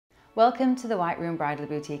Welcome to the White Room Bridal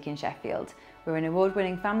Boutique in Sheffield. We're an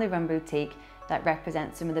award-winning family-run boutique that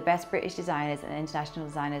represents some of the best British designers and international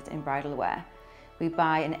designers in bridal wear. We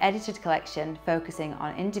buy an edited collection focusing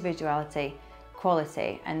on individuality,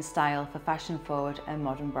 quality and style for fashion-forward and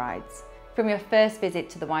modern brides. From your first visit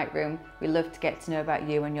to the White Room, we love to get to know about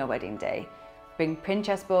you and your wedding day. Bring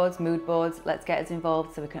Pinterest boards, mood boards, let's get us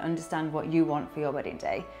involved so we can understand what you want for your wedding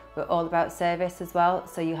day. We're all about service as well,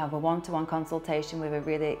 so you have a one-to-one consultation with a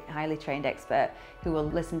really highly trained expert who will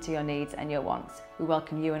listen to your needs and your wants. We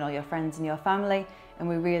welcome you and all your friends and your family, and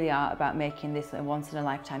we really are about making this a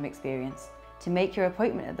once-in-a-lifetime experience. To make your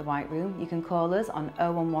appointment at the White Room, you can call us on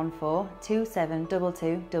 0114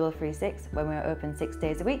 2722 336 when we're open 6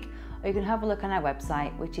 days a week, or you can have a look on our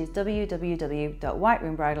website, which is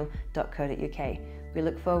www.whiteroombridal.co.uk. We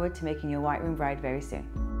look forward to making your White Room bride very soon.